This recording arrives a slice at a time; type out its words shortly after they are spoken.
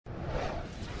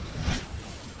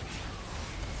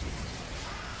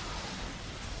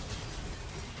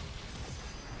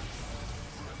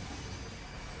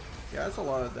Yeah, that's a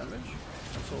lot of damage.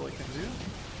 That's all I can do.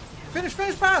 Finish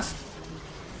fast!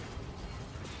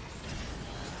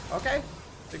 Okay.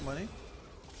 Big money.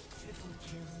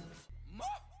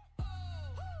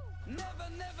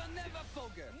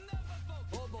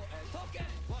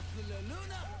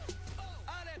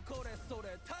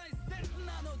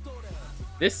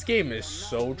 This game is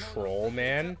so troll,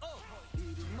 man.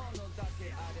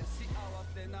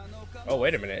 Oh,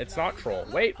 wait a minute. It's not troll.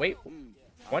 Wait.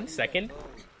 1 second.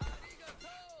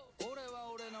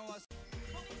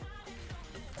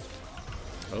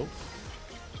 Oh.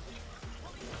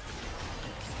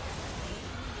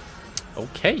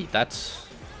 Okay, that's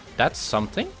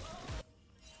something.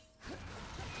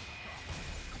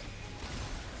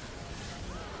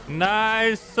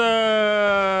 Nice!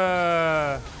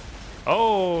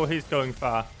 Oh, he's going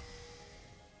far.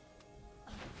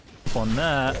 On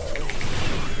that.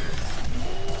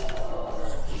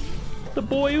 The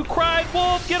boy who cried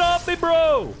wolf, get off me,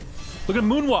 bro! Look at him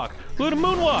moonwalk. Look at him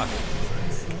moonwalk.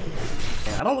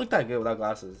 I don't look that good without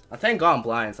glasses. I thank God I'm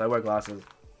blind, so I wear glasses.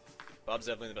 Bob's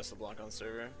definitely the best LeBlanc on the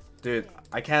server. Dude,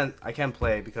 I can't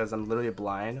play because I'm literally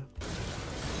blind.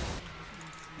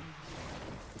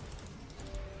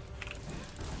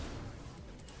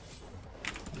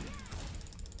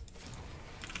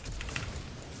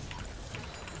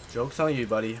 Joke's on you,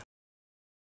 buddy.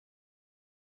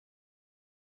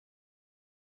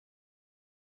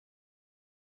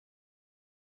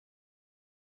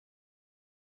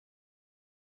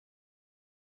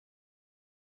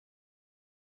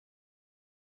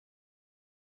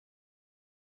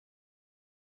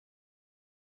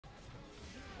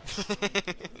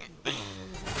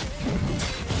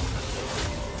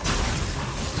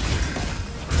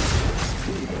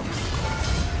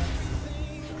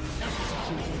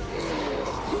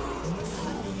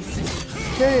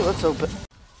 Okay, let's open.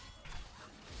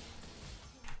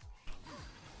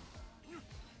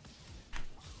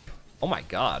 Oh my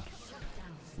god.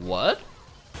 What?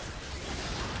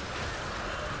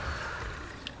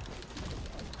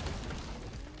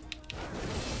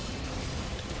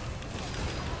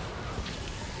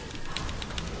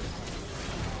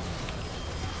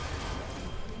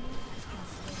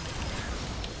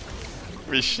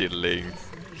 We're chilling.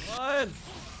 What?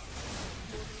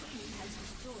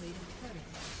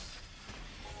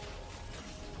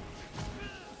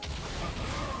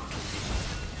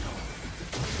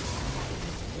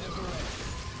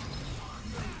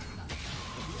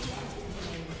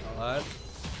 What?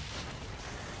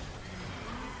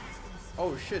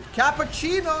 Oh shit,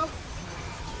 cappuccino!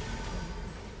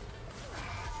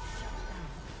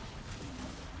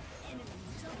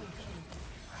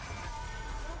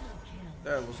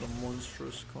 That was a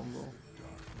monstrous combo.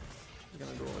 It's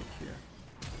gonna go like here.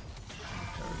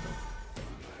 There we go.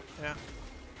 Yeah.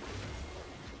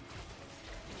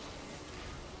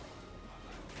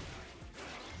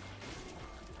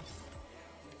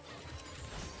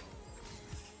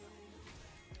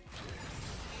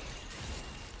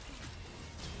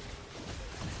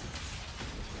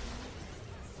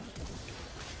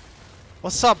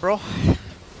 What's up, bro?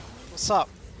 What's up?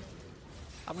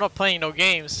 I'm not playing no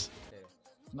games.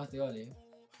 Más te vale.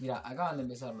 Mira, acaban de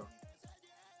empezarlo.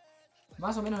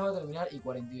 Más o menos lo va a terminar y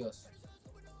 42.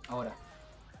 Ahora.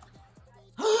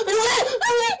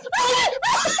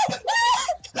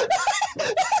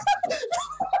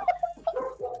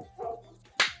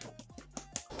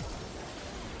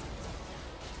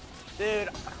 Dude.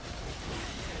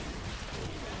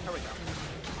 Here we go.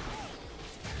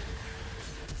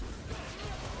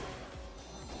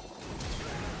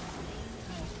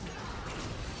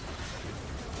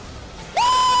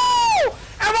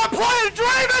 Playing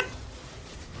Draven!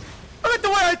 Look at the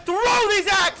way I throw these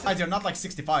axes! I do not like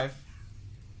 65.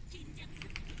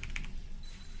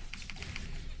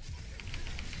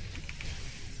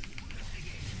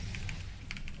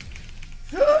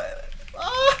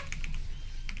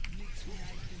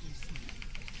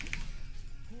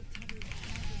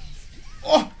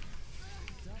 Oh!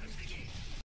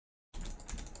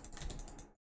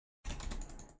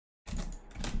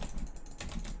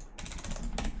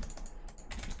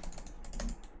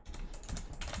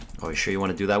 Oh, you sure you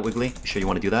want to do that, Wiggly? You sure you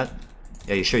want to do that?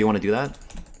 Yeah, you sure you want to do that?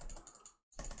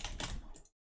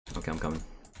 Okay, I'm coming.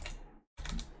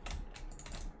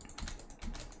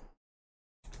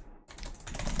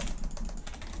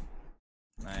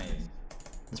 Nice.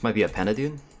 This might be a Penna,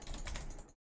 dude.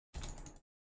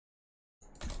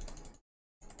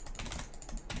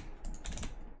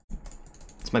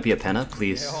 This might be a Penna.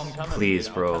 Please, please,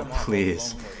 bro,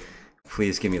 please.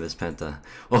 Please give me this Penta.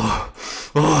 Oh,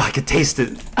 I can taste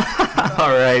it.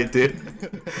 Alright, dude.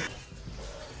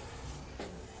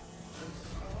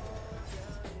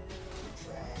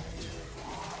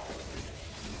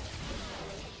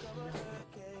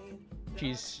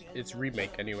 Archie's it's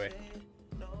remake anyway.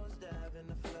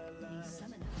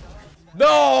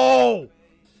 No!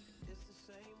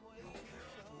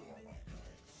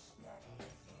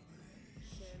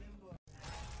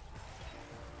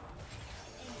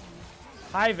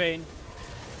 Hi, Vayne.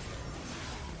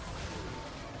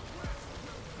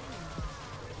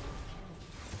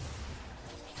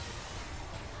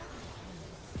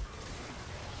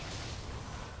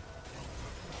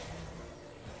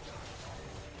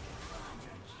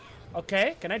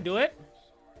 Okay, can I do it?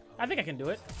 I think I can do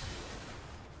it.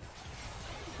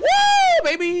 Woo,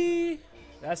 baby!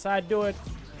 That's how I do it.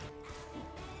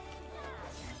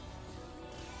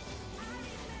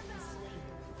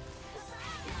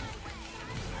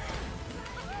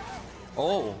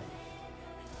 Oh.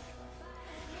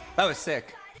 That was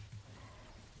sick.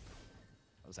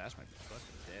 Those Ash might be fucking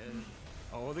dead.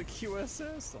 Oh, the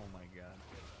QSS? Oh my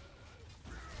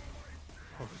god.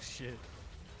 Oh shit.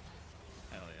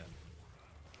 Hell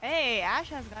yeah. Hey, Ash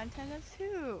has gotten 10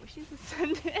 too. She's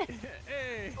ascended.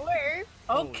 Hey! Where?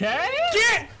 Okay.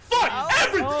 Get fuck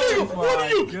every single one of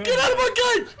you! goodness. Get out of my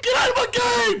game! Get out of my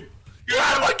game! Get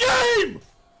out of my game!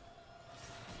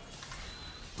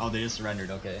 Oh, they just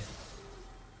surrendered, okay.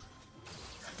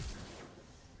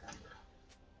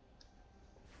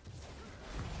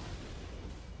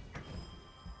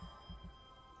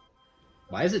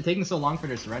 Why is it taking so long for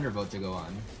their surrender vote to go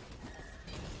on?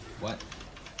 What?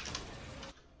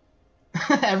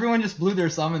 Everyone just blew their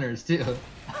summoners too.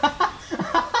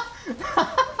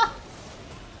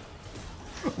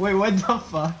 Wait, what the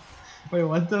fuck? Wait,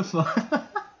 what the fuck?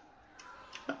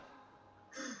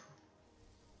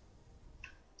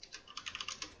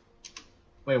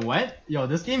 Wait, what? Yo,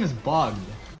 this game is bugged.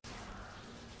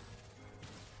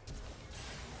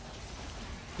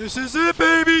 This is it,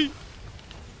 baby!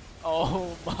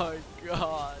 Oh my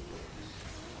god.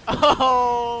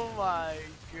 Oh my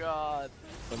god.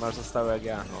 To masz zostały jak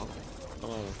ja, no.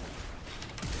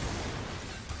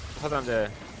 Co dzieje?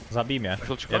 Zabij mnie.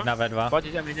 Jedna we dwa. Chodź,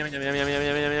 idziemy. Jedę.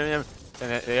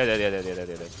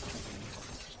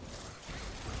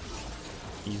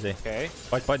 Easy. Okej.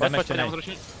 Chodź, damy jeszcze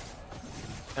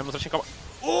ja mu zrośnie koło.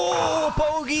 Uuu,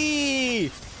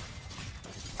 pogi!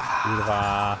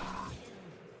 Kurwa.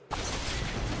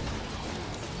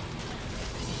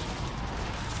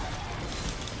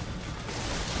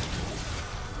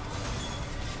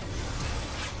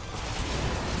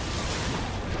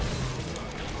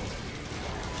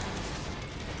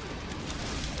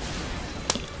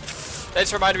 They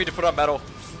just reminded me to put on metal.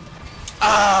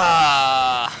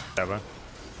 Ah! Whatever.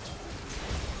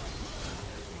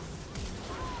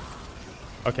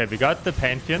 Okay, we got the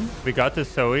Pantheon, we got the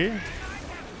Zoe.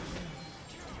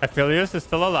 Aphelios is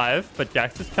still alive, but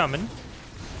Jax is coming.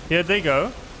 Here they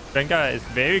go. Rengar is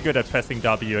very good at pressing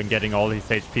W and getting all his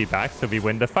HP back, so we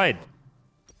win the fight.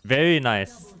 Very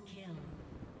nice.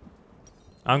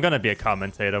 I'm gonna be a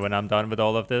commentator when I'm done with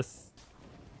all of this.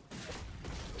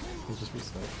 We'll just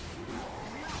reset.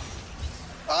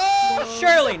 Oh,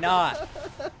 surely not.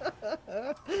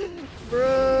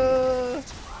 Bruh.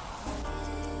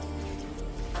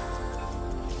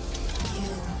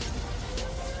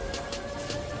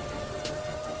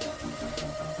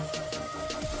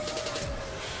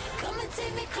 Come and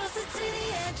take me closer to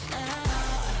the edge now.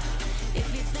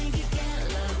 If you think you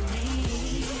can't love me,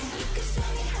 you can show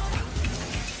me how.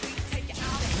 Take it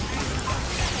out.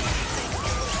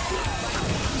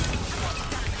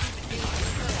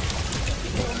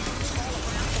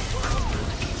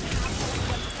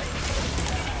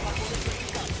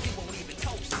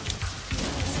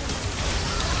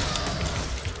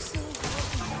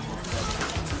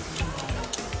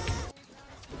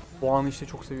 Bu anı işte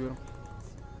çok seviyorum.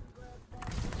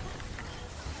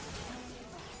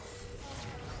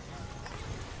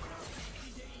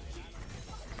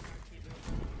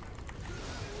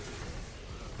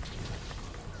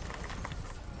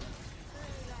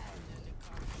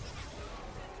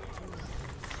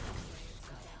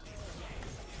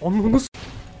 Onu nasıl?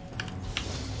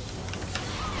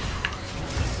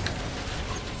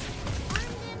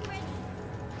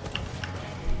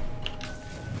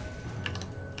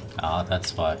 Ah,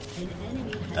 that's why.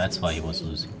 That's why he was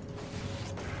losing.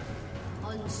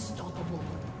 Unstoppable.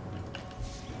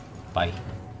 Bye.